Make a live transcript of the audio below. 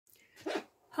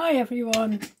Hi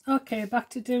everyone. Okay, back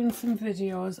to doing some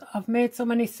videos. I've made so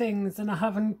many things and I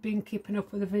haven't been keeping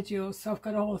up with the videos, so I've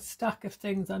got a whole stack of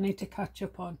things I need to catch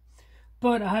up on.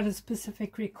 But I had a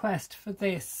specific request for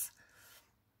this,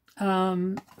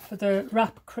 for the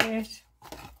wrap crate.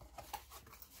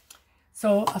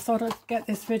 So I thought I'd get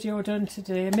this video done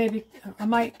today. Maybe I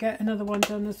might get another one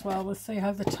done as well. We'll see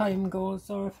how the time goes,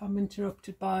 or if I'm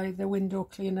interrupted by the window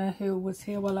cleaner who was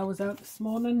here while I was out this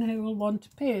morning, who will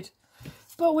want paid.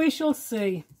 But we shall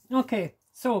see. Okay,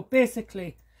 so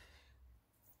basically,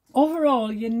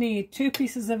 overall you need 2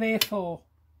 pieces of A4.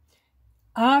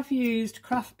 I've used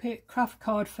craft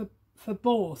card for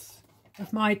both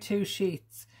of my 2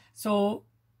 sheets. So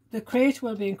the crate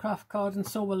will be in craft card and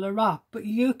so will the wrap. But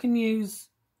you can use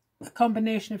a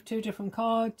combination of 2 different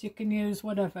cards. You can use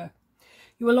whatever.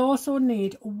 You will also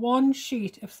need 1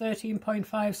 sheet of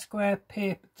 13.5 square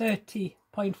paper,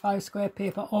 30.5 square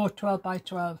paper or 12 by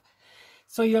 12.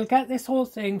 So you'll get this whole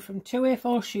thing from 2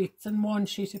 A4 sheets and 1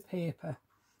 sheet of paper.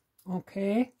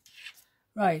 Okay,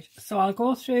 right, so I'll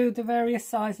go through the various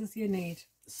sizes you need.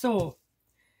 So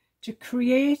to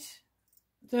create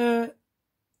the,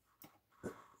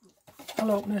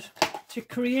 I'll open it, to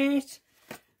create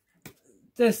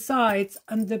the sides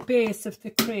and the base of the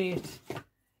crate,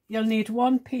 you'll need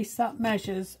 1 piece that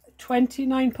measures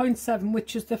 29.7,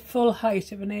 which is the full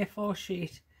height of an A4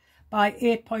 sheet, by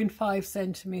 8.5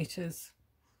 centimetres.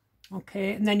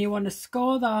 Okay, and then you want to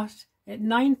score that at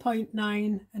 9.9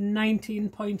 and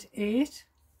 19.8.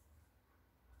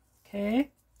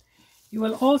 Okay, you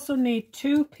will also need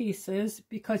 2 pieces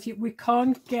because we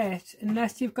can't get,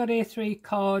 unless you've got A3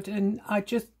 card, and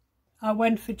I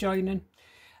went for joining,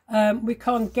 we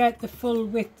can't get the full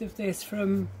width of this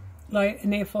from like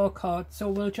an A4 card, so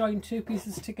we'll join 2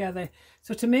 pieces together.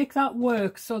 So to make that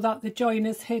work so that the join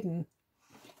is hidden,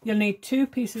 you'll need 2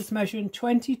 pieces measuring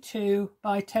 22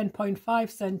 by 10.5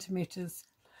 centimetres.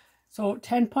 So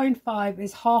 10.5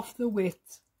 is half the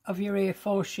width of your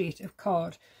A4 sheet of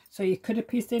card. So you cut a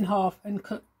piece in half and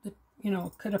cut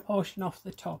a portion off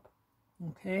the top.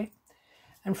 Okay.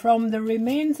 And from the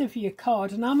remains of your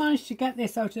card, and I managed to get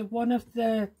this out of one of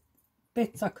the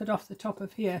bits I cut off the top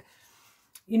of here,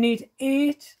 you need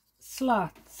 8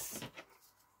 slats.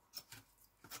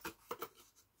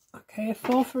 Okay,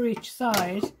 4 for each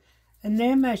side, and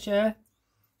they measure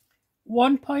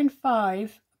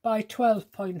 1.5 by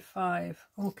 12.5.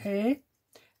 Okay,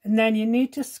 and then you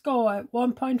need to score at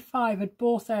 1.5 at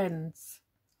both ends,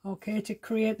 okay, to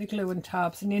create the glue and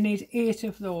tabs, and you need 8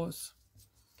 of those.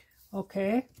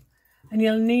 Okay, and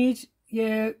you'll need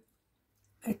your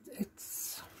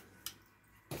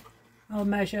I'll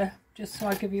measure just so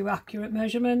I give you accurate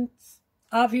measurements.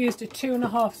 I've used a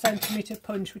 2.5 centimetre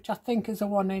punch, which I think is a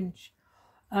 1 inch,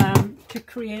 to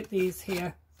create these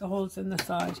here, the holes in the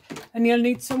side. And you'll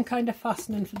need some kind of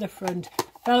fastening for the front.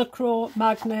 Velcro,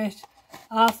 magnet.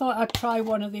 I thought I'd try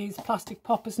one of these plastic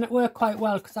poppers, and it worked quite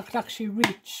well because I could actually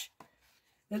reach,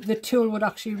 the tool would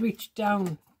actually reach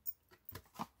down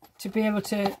to be able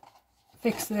to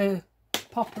fix the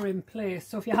popper in place.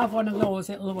 So if you have one of those,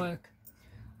 it'll work.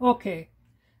 Okay.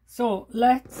 So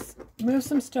let's move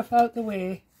some stuff out the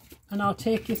way and I'll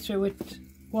take you through it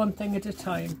one thing at a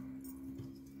time.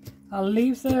 I'll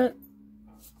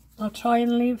try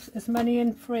and leave as many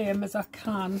in frame as I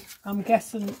can. I'm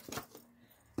guessing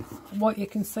what you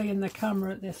can see in the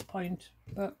camera at this point,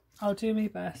 but I'll do my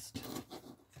best.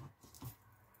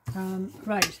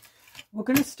 Right, we're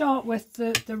going to start with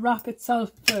the wrap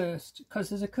itself first, because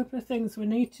there's a couple of things we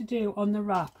need to do on the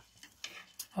wrap.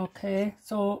 Okay,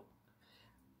 so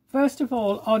first of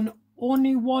all, on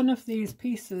only one of these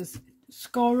pieces,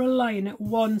 score a line at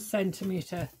 1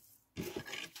 centimetre.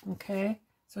 Okay,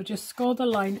 so just score the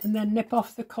line and then nip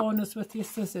off the corners with your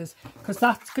scissors, because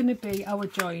that's going to be our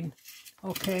join.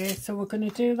 Okay, so we're going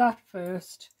to do that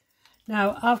first.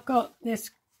 Now, I've got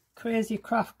this crazy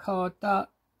craft card that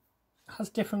has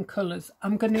different colours.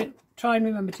 I'm going to try and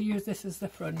remember to use this as the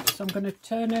front. So I'm going to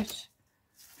turn it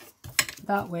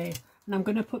that way. And I'm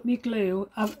going to put my glue,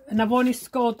 and I've only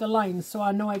scored the lines so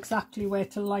I know exactly where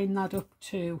to line that up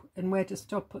to and where to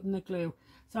stop putting the glue.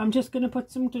 So I'm just going to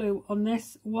put some glue on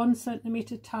this 1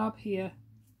 centimetre tab here.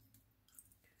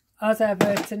 As ever,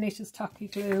 it's Anita's tacky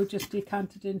glue, just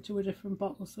decanted into a different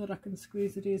bottle so that I can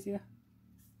squeeze it easier.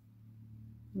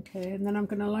 Okay, and then I'm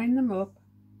going to line them up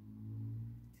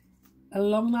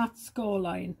along that score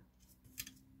line.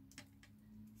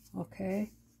 Okay.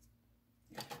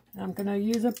 I'm going to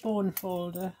use a bone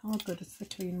folder, oh good, it's the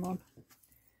clean one,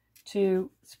 to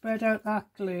spread out that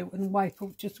glue and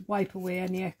just wipe away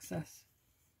any excess.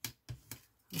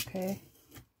 Okay,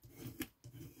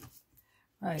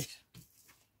 right,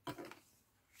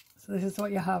 So this is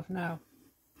what you have now.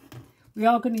 We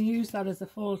are going to use that as a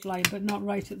fold line, but not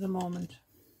right at the moment.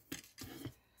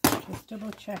 Just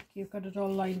double check you've got it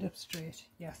all lined up straight.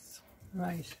 Yes,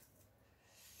 right.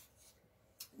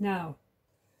 Now,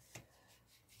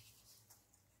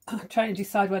 I'm trying to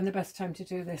decide when the best time to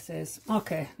do this is.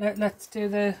 Okay, let's do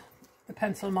the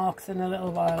pencil marks in a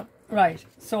little while. Right,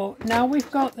 so now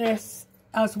we've got this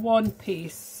as one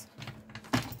piece.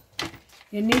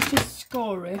 You need to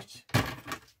score it.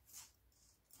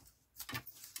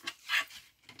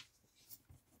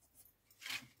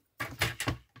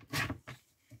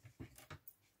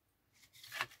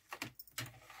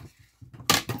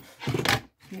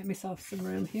 Get myself some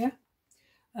room here.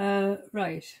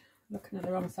 Right, looking at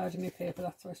the wrong side of my paper,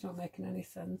 that's why it's not making any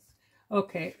sense.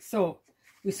 Okay, so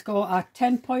we score at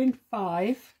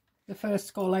 10.5, the first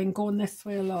score line going this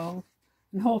way along,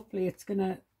 and hopefully it's going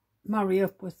to marry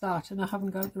up with that, and I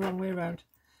haven't got it the wrong way around.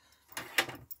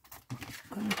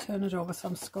 I'm going to turn it over so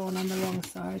I'm scoring on the wrong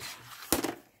side.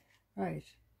 Right,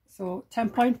 so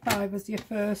 10.5 is your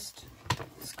first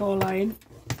score line.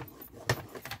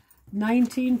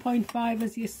 19.5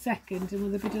 is your second, and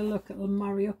with a bit of luck it'll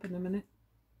marry up in a minute.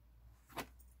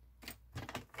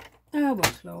 Oh, we're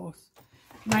close.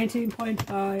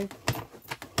 19.5.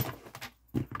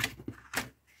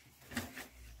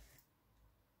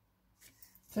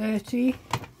 $30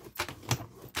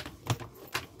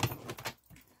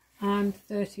 and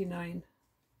 $39.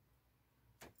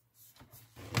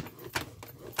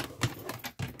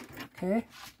 Okay,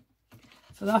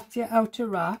 so that's your outer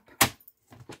wrap.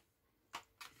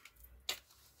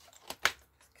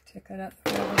 Take that out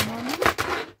the way one moment.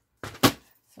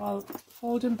 So I'll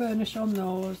fold and burnish on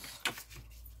those.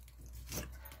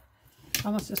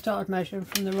 I must have started measuring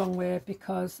from the wrong way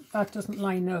because that doesn't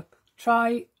line up.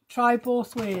 Try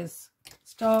both ways.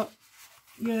 Start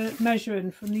your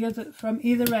measuring from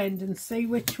either end and see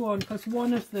which one, because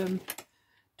one of them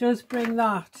does bring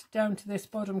that down to this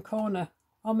bottom corner,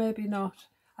 or maybe not.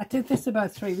 I did this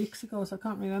about 3 weeks ago, so I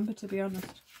can't remember, to be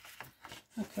honest.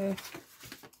 Okay.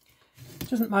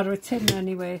 Doesn't matter, it's hidden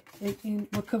anyway.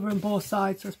 We're covering both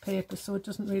sides with paper, so it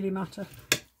doesn't really matter.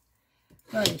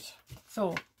 Right,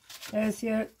 so there's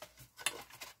your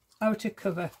outer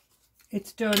cover.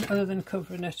 It's done other than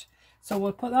covering it. So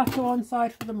we'll put that to one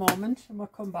side for the moment and we'll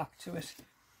come back to it.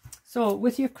 So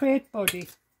with your crate body,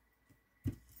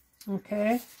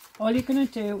 okay, all you're going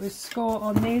to do is score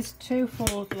on these two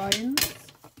fold lines.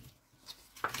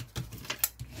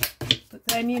 But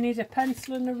then you need a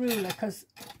pencil and a ruler, because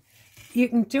you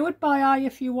can do it by eye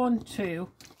if you want to,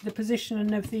 the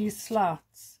positioning of these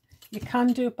slats. You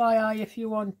can do it by eye if you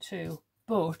want to,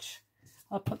 but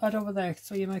I'll put that over there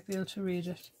so you might be able to read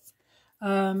it.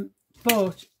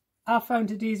 But I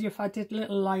found it easier if I did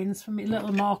little lines for me,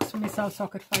 little marks for myself so I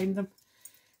could find them.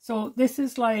 So this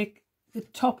is like the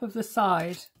top of the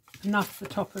side, and that's the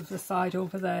top of the side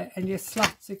over there, and your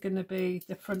slats are going to be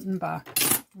the front and back.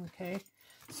 Okay,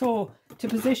 so to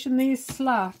position these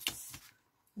slats,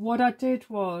 what I did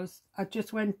was I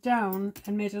just went down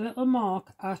and made a little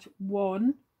mark at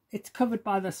 1. It's covered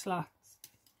by the slats.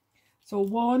 So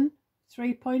 1,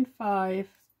 3.5,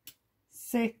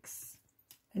 6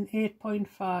 and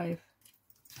 8.5.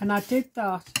 And I did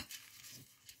that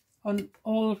on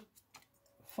all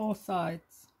 4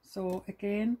 sides. So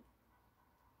again,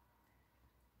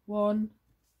 1,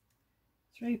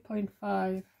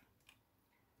 3.5,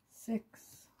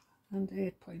 6 and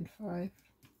 8.5.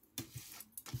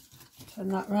 Turn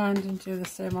that round and do the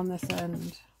same on this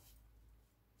end.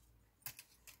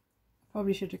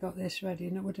 Probably should have got this ready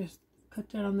and it would have cut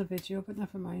down on the video, but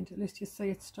never mind, at least you see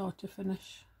it start to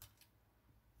finish.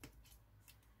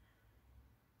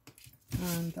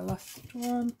 And the last one.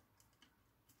 And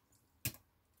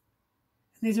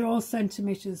these are all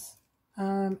centimetres.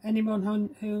 Anyone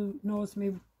who knows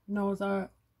me knows I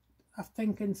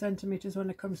think in centimetres when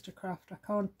it comes to craft. I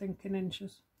can't think in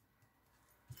inches.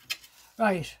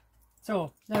 Right.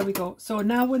 So there we go. So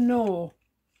now we know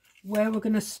where we're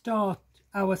going to start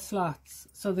our slats.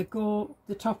 So the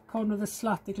top corner of the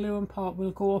slat, the gluing part,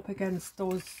 will go up against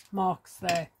those marks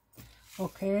there.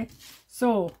 Okay,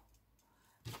 so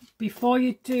before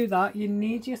you do that, you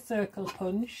need your circle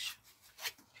punch,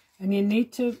 and you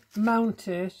need to mount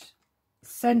it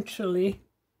centrally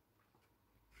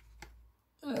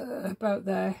about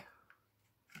there,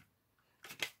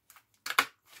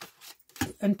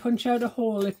 and punch out a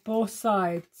hole at both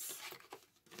sides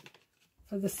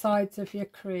for the sides of your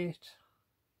crate.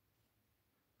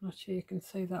 Not sure you can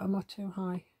see that. Am I too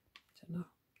high? I don't know.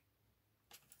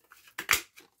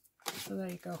 So there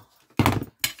you go.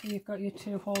 So you've got your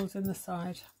 2 holes in the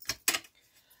side.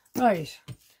 Right,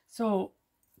 so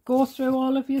go through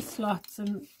all of your slats,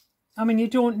 and I mean, you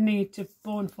don't need to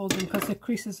bone fold them because the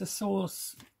creases are so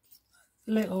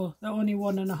little. They're only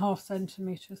 1.5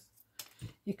 centimeters.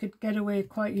 You could get away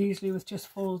quite easily with just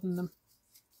folding them.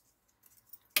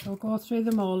 So go through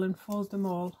them all and fold them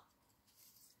all.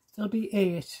 There'll be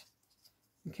 8,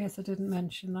 in case I didn't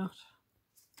mention that.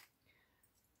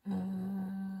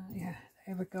 Yeah,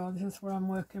 there we go. This is what I'm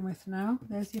working with now.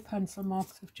 There's your pencil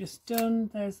marks we've just done.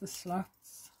 There's the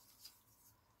slats.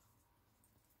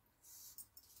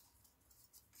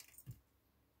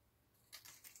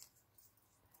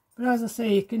 But as I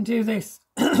say, you can do this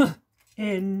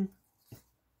in,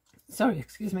 sorry,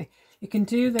 excuse me, you can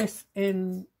do this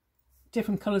in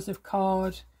different colours of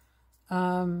card.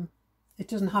 It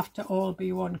doesn't have to all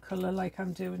be one colour like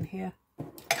I'm doing here.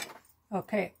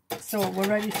 Okay, so we're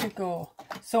ready to go.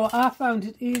 So I found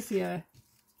it easier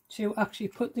to actually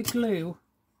put the glue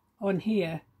on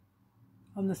here,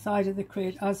 on the side of the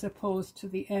crate, as opposed to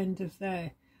the end of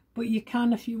there. But you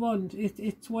can if you want.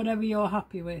 It's whatever you're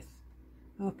happy with.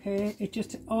 Okay, it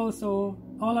just also,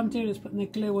 all I'm doing is putting the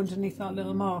glue underneath that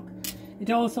little mark. It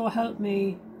also helped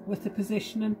me with the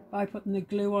positioning by putting the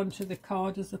glue onto the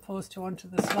card as opposed to onto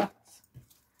the slats.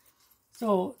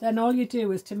 So then all you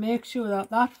do is to make sure that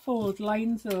that fold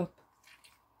lines up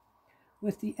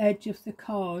with the edge of the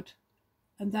card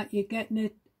and that you're getting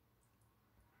it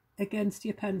against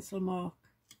your pencil mark.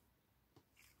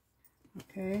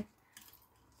 Okay.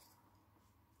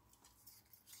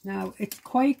 Now it's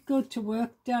quite good to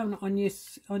work down on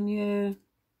your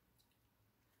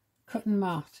cutting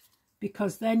mat,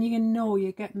 because then you know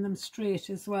you're getting them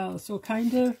straight as well. So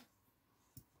kind of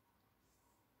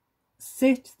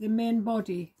sit the main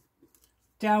body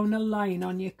down a line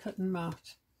on your cutting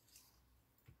mat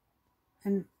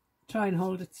and try and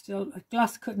hold it still. A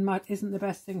glass cutting mat isn't the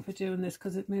best thing for doing this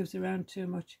because it moves around too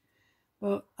much.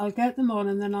 But I'll get them on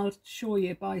and then I'll show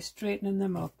you by straightening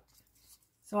them up.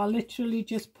 So I'll literally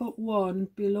just put one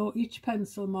below each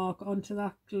pencil mark onto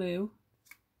that glue.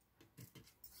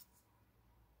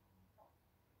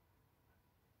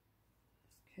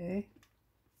 Okay.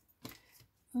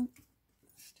 Oh,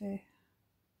 stay.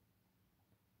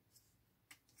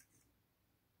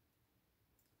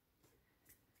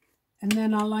 And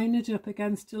then I'll line it up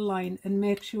against a line and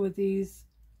make sure these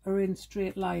are in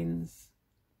straight lines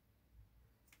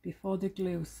before the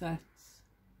glue sets.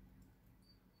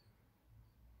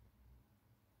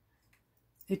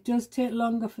 It does take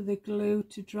longer for the glue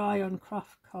to dry on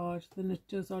craft card than it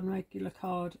does on regular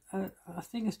card. I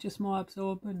think it's just more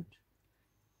absorbent.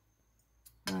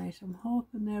 Right, I'm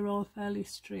hoping they're all fairly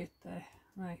straight there.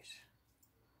 Right.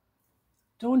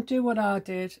 Don't do what I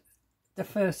did the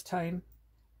first time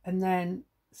and then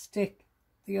stick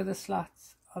the other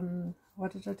slats on.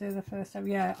 What did I do the first time?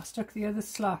 Yeah, I stuck the other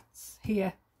slats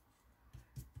here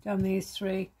down these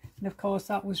 3, and of course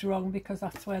that was wrong because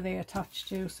that's where they attach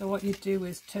to. So what you do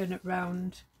is turn it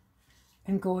round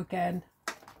and go again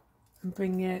and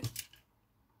bring your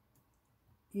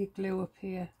glue up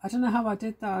here. I don't know how I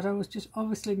did that. I was just,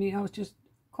 obviously I was just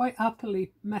quite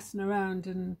happily messing around,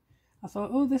 and I thought,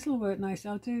 oh, this will work nice,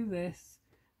 I'll do this.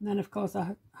 And then of course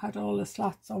I had all the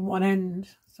slats on one end,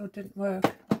 so it didn't work.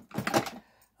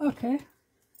 Okay,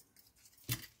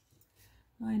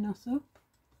 line us up.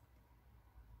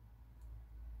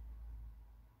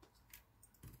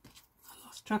 I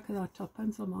lost track of that top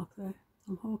pencil mark there.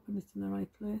 I'm hoping it's in the right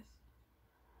place.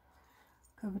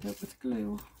 Covered up with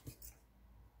glue.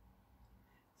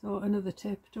 So another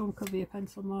tip, don't cover your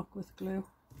pencil mark with glue.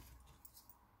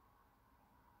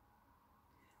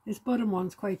 This bottom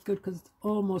one's quite good because it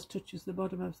almost touches the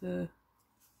bottom of the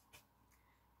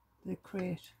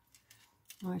crate.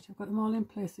 Right, I've got them all in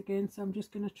place again, so I'm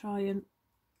just going to try and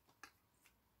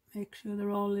make sure they're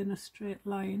all in a straight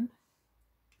line.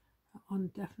 That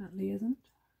one definitely isn't.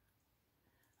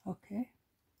 Okay.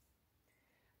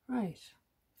 Right.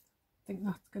 I think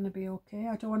that's going to be okay.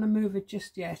 I don't want to move it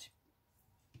just yet.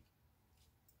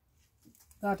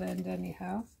 That end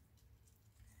anyhow.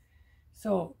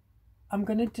 So I'm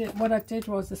going to do, what I did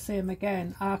was the same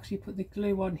again. I actually put the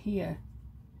glue on here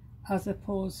as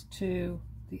opposed to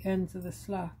the ends of the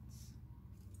slats.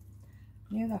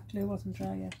 Yeah, that glue wasn't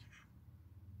dry yet.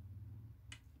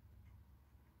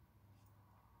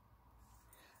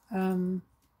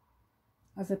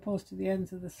 As opposed to the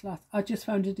ends of the slats. I just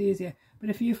found it easier. But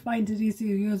if you find it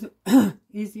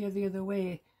easier the other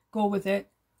way, go with it.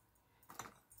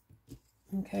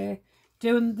 Okay.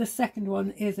 Doing the second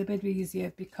one is a bit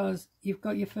easier because you've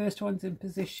got your first ones in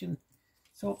position.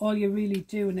 So all you're really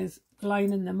doing is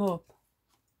lining them up.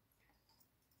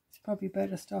 It's probably better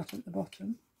to start at the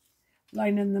bottom.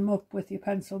 Lining them up with your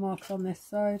pencil marks on this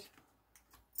side.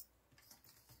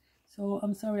 So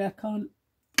I'm sorry, I can't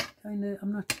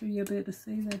I'm not sure you'll be able to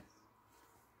see this.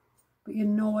 But you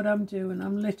know what I'm doing.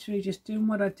 I'm literally just doing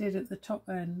what I did at the top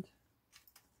end.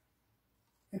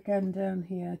 Again down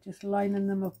here, just lining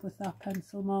them up with that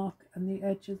pencil mark and the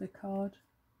edge of the card.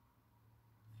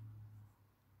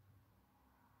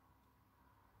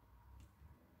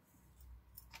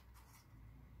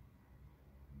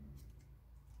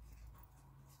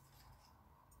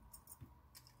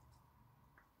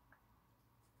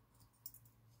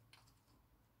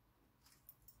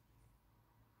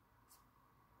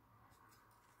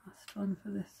 Last one for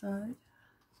this side.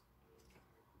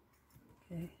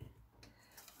 Okay.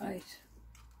 Right.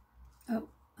 Oh,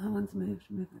 that one's moved.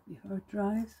 Move it before it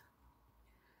dries.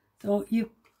 So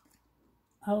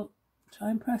I'll try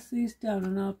and press these down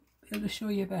and I'll be able to show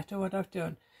you better what I've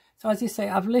done. So as you say,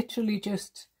 I've literally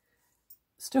just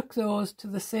stuck those to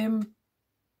the same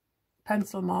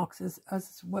pencil marks as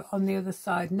on the other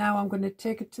side. Now I'm going to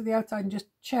take it to the outside and just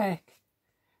check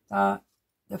that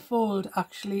the fold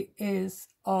actually is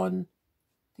on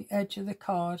the edge of the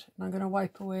card, and I'm going to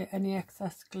wipe away any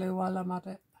excess glue while I'm at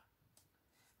it,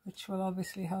 which will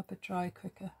obviously help it dry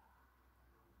quicker.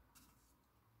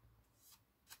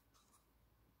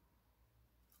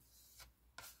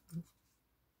 That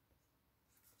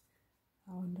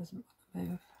one doesn't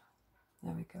move.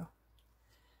 There we go.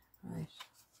 Right,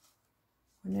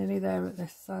 we're nearly there at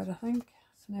this side. I think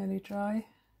it's nearly dry.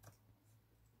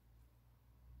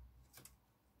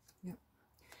 Yep.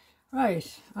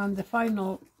 Right, and the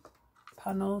final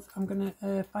panels,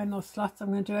 final slats,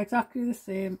 I'm going to do exactly the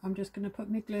same. I'm just going to put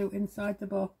my glue inside the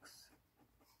box.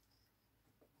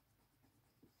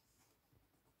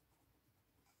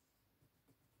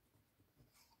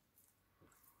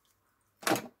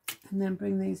 And then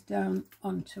bring these down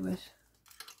onto it.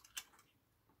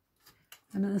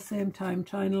 And at the same time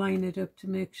try and line it up to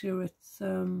make sure it's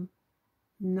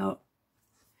not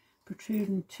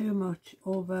protruding too much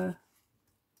over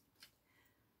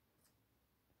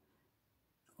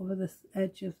this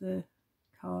edge of the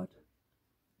card.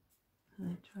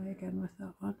 And try again with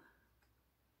that one.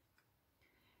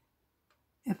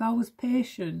 If I was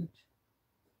patient,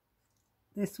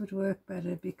 this would work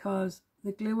better, because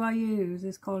the glue I use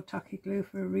is called tacky glue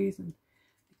for a reason.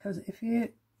 Because if you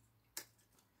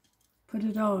put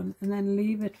it on and then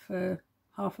leave it for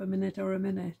half a minute or a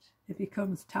minute, it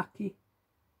becomes tacky.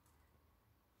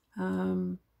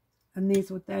 And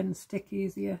these would then stick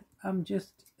easier. I'm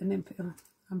just an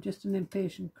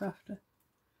impatient crafter.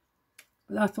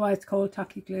 But that's why it's called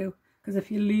tacky glue, because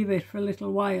if you leave it for a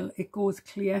little while, it goes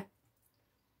clear.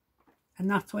 And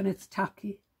that's when it's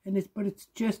tacky. But it's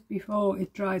just before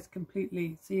it dries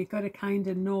completely. So you've got to kind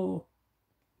of know,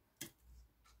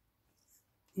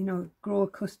 grow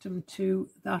accustomed to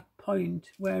that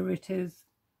point where it is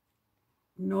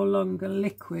no longer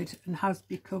liquid and has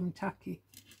become tacky.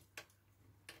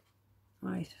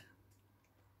 Right.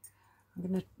 I'm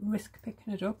going to risk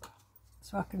picking it up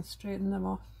so I can straighten them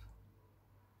off.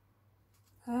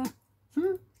 Of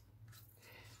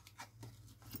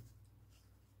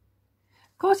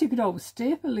course you could always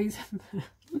staple these.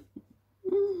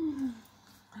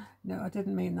 No, I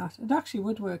didn't mean that. It actually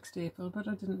would work staple, but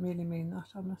I didn't really mean that,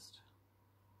 honest.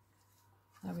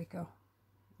 There we go.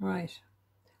 Right.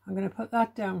 I'm going to put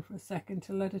that down for a second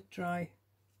to let it dry,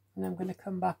 and I'm going to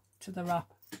come back to the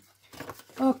wrap.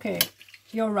 Okay,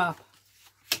 your wrap.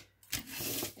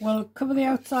 We'll cover the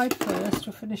outside first.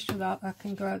 We're finished with that. That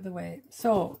can go out the way.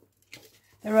 So,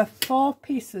 there are 4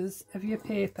 pieces of your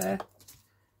paper,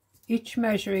 each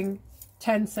measuring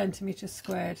 10 centimeters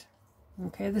squared.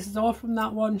 Okay, this is all from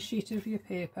that one sheet of your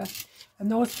paper,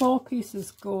 and those 4 pieces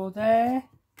go there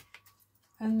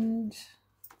and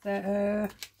there.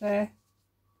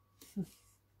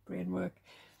 Brain work.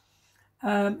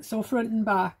 So front and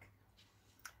back,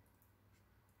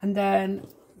 and then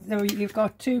there you've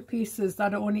got 2 pieces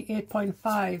that are only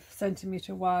 8.5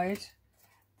 centimeter wide.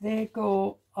 They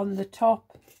go on the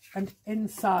top and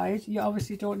inside. You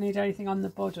obviously don't need anything on the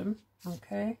bottom.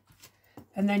 Okay,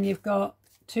 and then you've got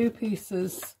 2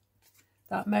 pieces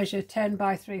that measure 10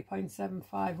 by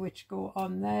 3.75, which go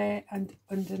on there and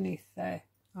underneath there.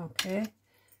 Okay,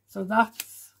 so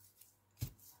that's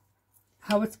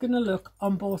how it's going to look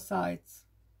on both sides.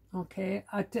 Okay,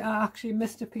 I actually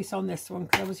missed a piece on this one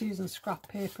because I was using scrap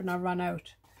paper and I ran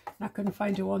out and I couldn't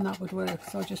find a one that would work,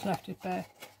 so I just left it there.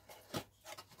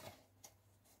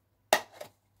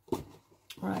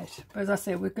 Right, but as I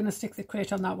say, we're going to stick the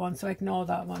crate on that one, so ignore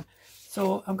that one.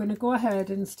 So I'm going to go ahead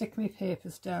and stick my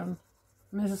papers down.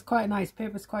 And this is quite nice.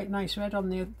 Paper's quite nice red on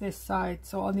this side,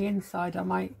 so on the inside I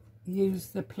might use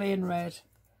the plain red.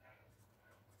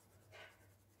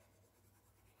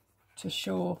 to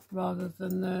show rather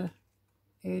than the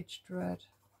aged red.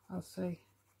 I'll see.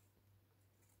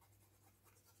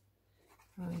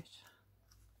 Right.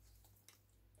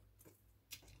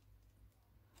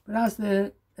 But as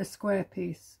a square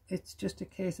piece, it's just a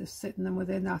case of sitting them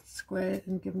within that square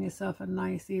and giving yourself a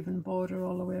nice even border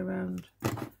all the way around.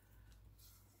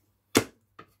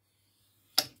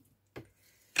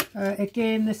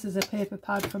 Again, this is a paper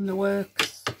pad from the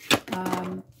Works,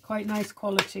 quite nice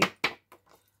quality.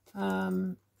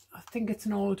 I think it's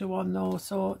an older one though,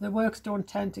 so the Works don't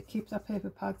tend to keep their paper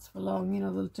pads for long. You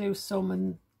know, they'll do some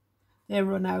and they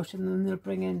run out and then they'll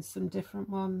bring in some different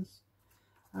ones.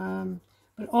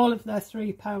 But all of their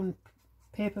 £3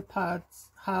 paper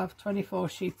pads have 24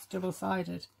 sheets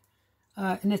double-sided,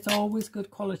 and it's always good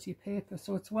quality paper,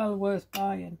 so it's well worth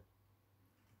buying.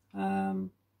 I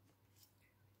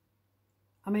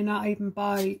mean, I even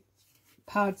buy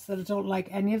pads that I don't like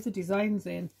any of the designs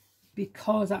in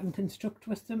because I can construct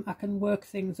with them, I can work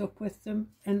things up with them,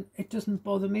 and it doesn't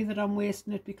bother me that I'm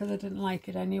wasting it because I didn't like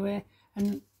it anyway.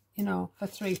 And, you know, for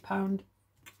 £3,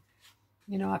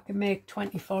 you know, I can make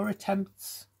 24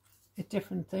 attempts at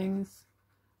different things.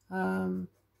 And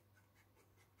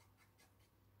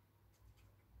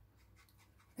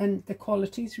the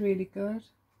quality's really good.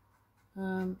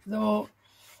 Though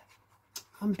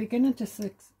I'm beginning to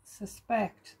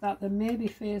suspect that they may be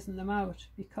phasing them out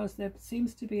because there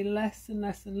seems to be less and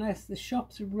less and less. The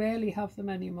shops rarely have them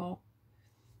anymore,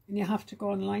 and you have to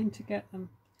go online to get them.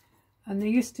 And there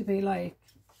used to be like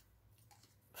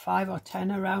 5 or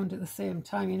 10 around at the same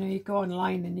time. You know, you go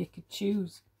online and you could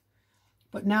choose,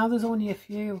 but now there's only a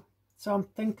few, so I'm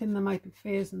thinking they might be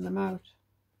phasing them out.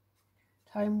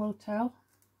 Time will tell.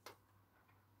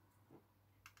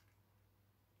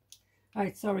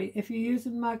 Right, sorry, if you're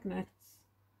using magnets,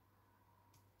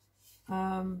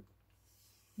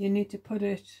 you need to put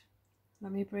it,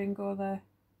 let me go there.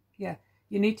 Yeah,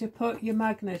 you need to put your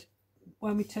magnet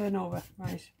when we turn over,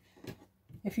 right?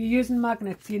 If you're using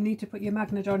magnets, you need to put your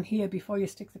magnet on here before you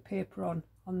stick the paper on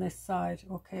this side,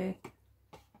 okay?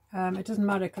 It doesn't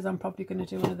matter because I'm probably going to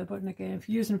do another button again. If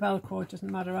you're using Velcro, it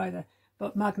doesn't matter either.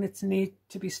 But magnets need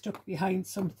to be stuck behind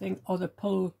something or they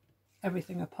pull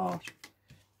everything apart.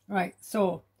 Right,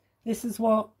 so this is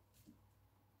what,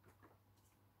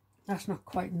 that's not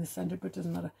quite in the centre, but it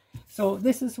doesn't matter. So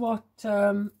this is what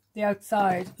the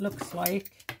outside looks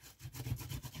like.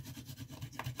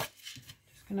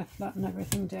 Just going to flatten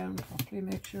everything down properly,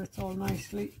 make sure it's all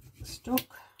nicely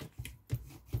stuck.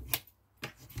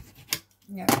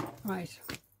 Yeah, right.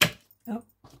 Oh.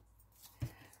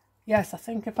 Yes, I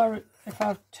think if I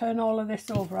turn all of this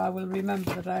over, I will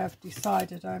remember that I have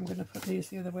decided I'm going to put these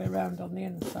the other way around on the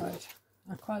inside.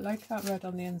 I quite like that red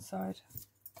on the inside.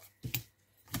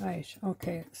 Right,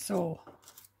 okay, so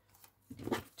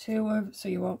so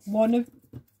you want one of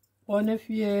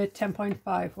your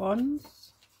 10.5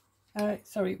 ones.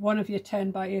 Sorry, one of your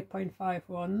 10 by 8.5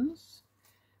 ones,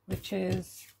 which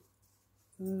is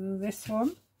this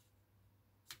one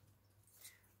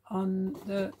on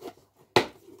the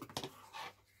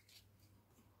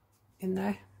in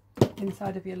there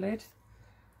inside of your lid.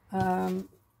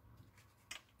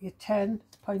 Your 10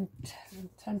 point,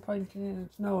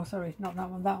 no, sorry, not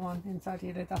that one inside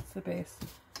your lid, that's the base.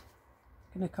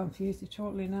 Gonna confuse you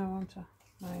totally now, aren't I?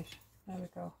 Right, there we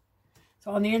go.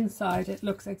 So on the inside it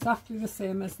looks exactly the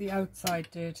same as the outside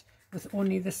did, with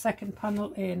only the second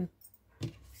panel in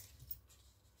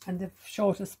and the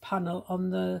shortest panel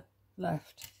on the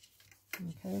left.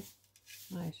 Okay,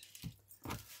 right.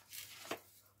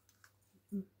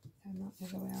 And that the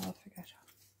other way, I'll forget.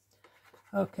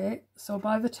 Okay, so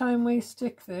by the time we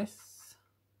stick this,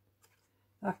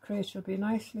 that crate will be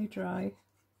nicely dry.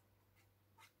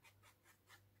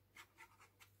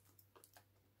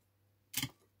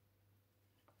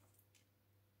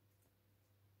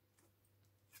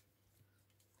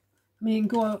 I mean,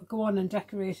 go on and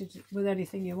decorate it with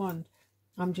anything you want.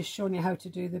 I'm just showing you how to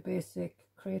do the basic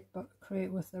crate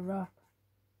with the wrap.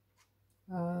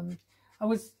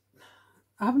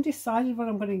 I haven't decided what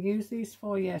I'm going to use these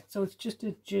for yet, so it's just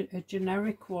a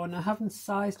generic one. I haven't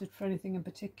sized it for anything in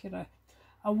particular.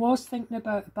 I was thinking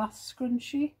about a bath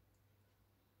scrunchie,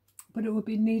 but it would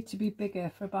need to be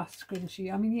bigger for a bath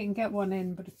scrunchie. I mean, you can get one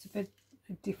in, but it's it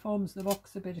deforms the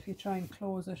box a bit if you try and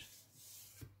close it.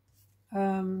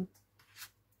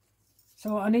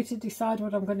 So I need to decide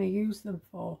what I'm going to use them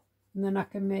for, and then I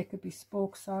can make a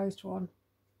bespoke sized one.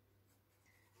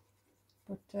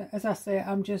 But as I say,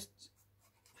 I'm just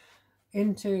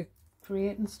into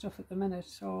creating stuff at the minute,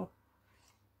 so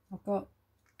I've got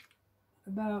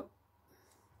about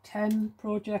 10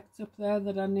 projects up there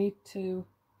that I need to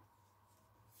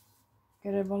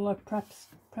get it all prep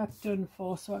done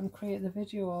for, so I can create the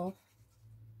video of.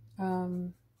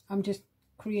 I'm just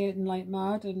creating like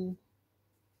mad, and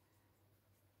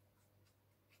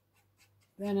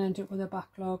then end up with a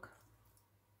backlog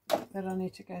that I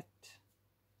need to get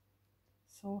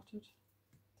sorted.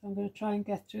 So I'm going to try and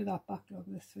get through that backlog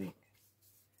this week.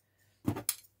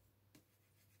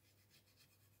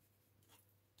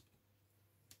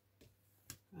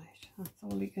 Right, that's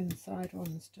all the inside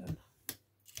ones done.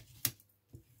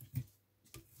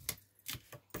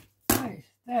 Right,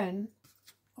 then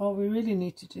all we really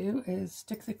need to do is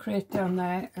stick the crate down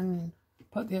there and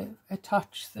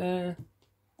attach the,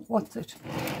 what's it,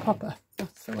 popper,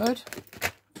 that's the word.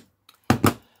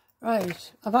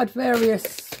 Right, I've had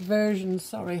various versions,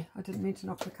 sorry, I didn't mean to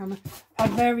knock the camera. I've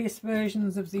had various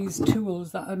versions of these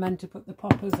tools that are meant to put the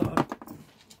poppers on.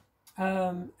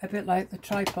 A bit like the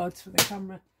tripods for the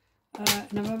camera.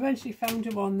 And I've eventually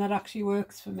found one that actually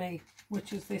works for me,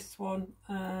 which is this one.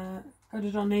 Got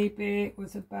it on eBay. It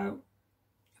was about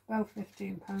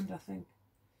 £15, I think.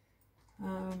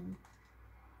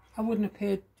 I wouldn't have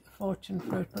paid a fortune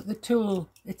for it, but the tool,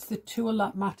 it's the tool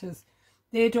that matters.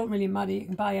 They don't really matter, you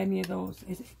can buy any of those.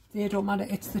 They don't matter,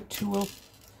 it's the tool.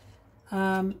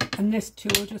 And this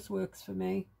tool just works for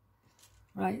me.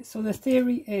 Right, so the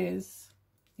theory is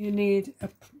you need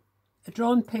a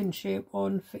drawn pin shape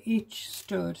one for each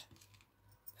stud,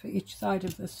 for each side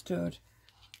of the stud.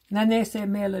 And then they say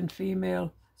male and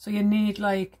female. So you need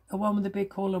like a one with a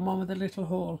big hole and one with a little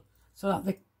hole, so that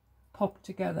they pop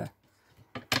together.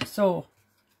 So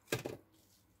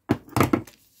I'll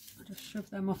just shove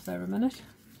them off there a minute.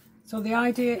 So the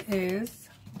idea is,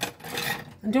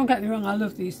 and don't get me wrong, I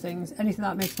love these things. Anything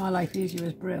that makes my life easier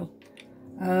is brill.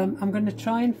 I'm going to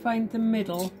try and find the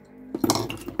middle.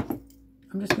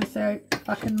 I'm just going to say if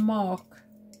I can mark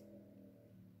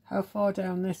how far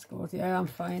down this goes. Yeah, I'm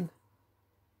fine.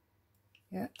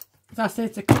 Yeah. As I said,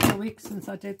 it's a couple of weeks since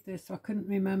I did this, so I couldn't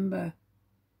remember.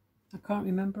 I can't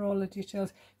remember all the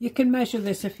details. You can measure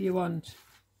this if you want.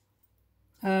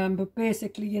 But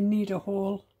basically you need a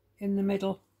hole in the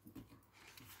middle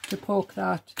to poke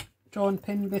that drawn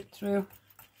pin bit through.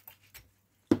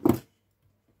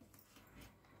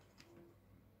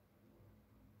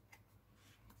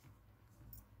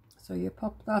 So you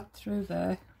pop that through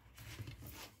there.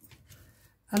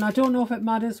 And I don't know if it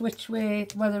matters which way,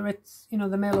 whether it's, you know,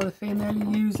 the male or the female you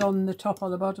use on the top or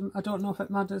the bottom. I don't know if it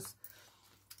matters.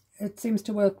 It seems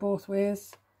to work both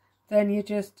ways. Then you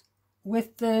just,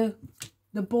 with the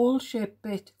bowl shaped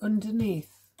bit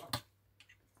underneath,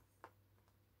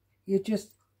 you just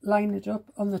line it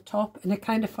up on the top and it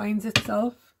kind of finds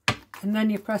itself. And then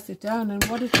you press it down, and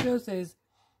what it does is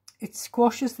it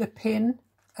squashes the pin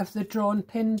of the drawn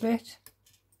pin bit.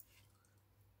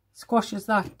 Squashes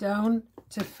that down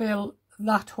to fill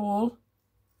that hole,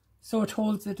 so it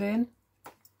holds it in.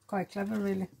 Quite clever,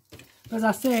 really. But as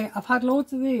I say, I've had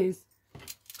loads of these.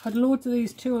 Had loads of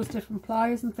these tools, different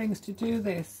pliers and things to do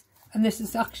this, and this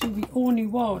is actually the only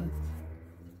one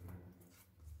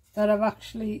that I've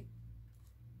actually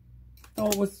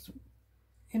thought was,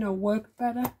 you know, worked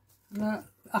better. And that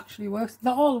actually works. They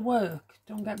all work,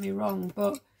 don't get me wrong,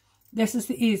 but this is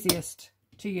the easiest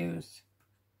to use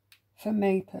for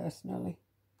me personally.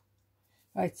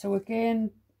 Right, so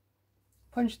again,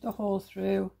 punch the hole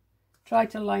through, try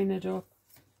to line it up.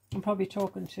 I'm probably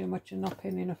talking too much and not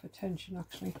paying enough attention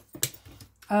actually.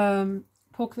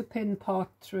 Poke the pin part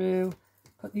through,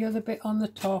 put the other bit on the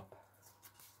top,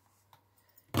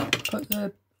 put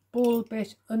the bowl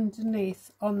bit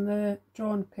underneath on the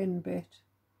drawn pin bit,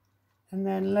 and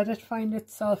then let it find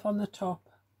itself on the top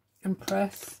and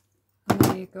press, and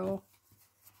there you go.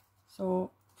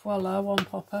 So voila, one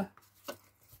popper.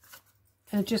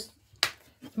 And just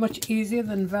much easier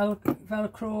than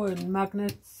Velcro and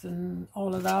magnets and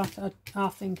all of that. I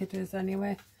think it is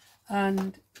anyway.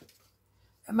 And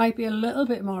it might be a little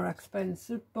bit more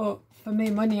expensive, but for me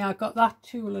money, I got that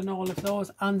tool and all of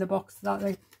those and the box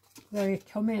that they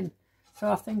come in. So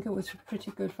I think it was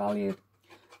pretty good value.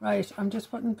 Right, I'm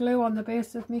just putting glue on the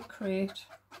base of my crate.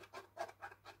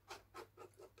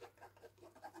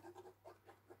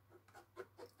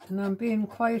 And I'm being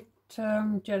quite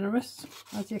generous,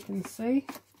 as you can see.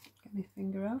 Get my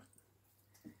finger out.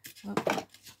 Oh,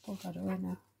 pull that away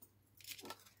now.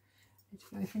 Need to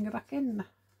get my finger back in.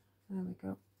 There we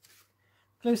go.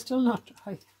 Glue's still not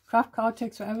dry. Craft card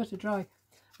takes forever to dry.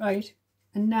 Right,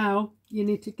 and now you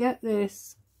need to get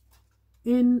this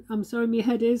in. I'm sorry, my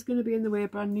head is going to be in the way,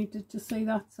 but I needed to see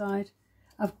that side.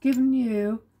 I've given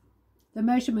you the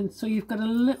measurements, so you've got a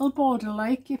little border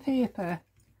like your paper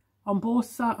on both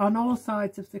sides, on all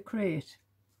sides of the crate.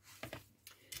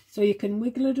 So you can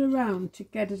wiggle it around to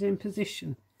get it in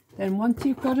position. Then once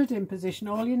you've got it in position,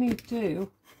 all you need to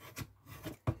do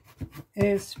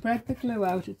is spread the glue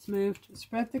out. It's moved.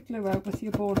 Spread the glue out with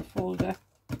your board folder.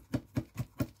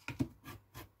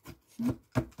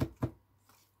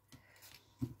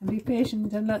 And be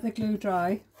patient and let the glue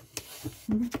dry.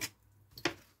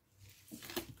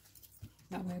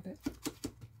 That way a bit.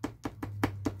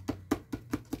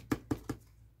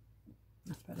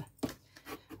 That's better.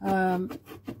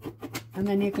 And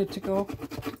then you're good to go.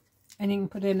 And you can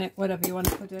put in it whatever you want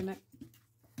to put in it.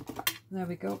 There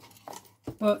we go.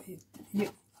 But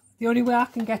the only way I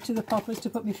can get to the pop is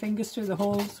to put my fingers through the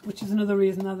holes, which is another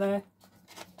reason they're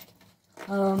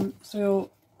there. So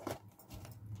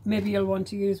maybe you'll want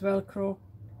to use Velcro.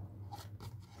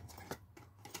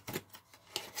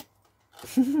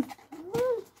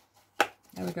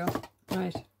 There we go.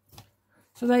 Right.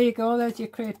 So there you go. There's your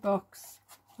crate box.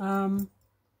 I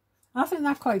think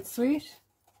that's quite sweet.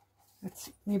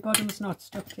 My bottom's not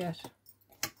stuck yet.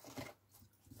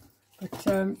 But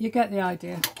you get the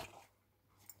idea.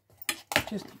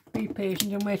 Just be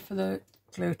patient and wait for the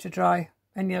glue to dry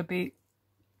and you'll be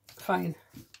fine.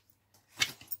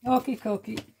 Okie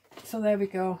dokie. So there we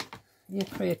go. Your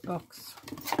crate box.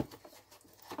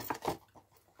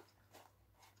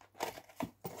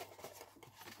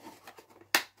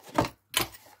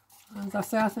 As I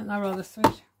say, I think they're rather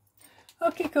sweet.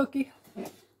 Okie dokie.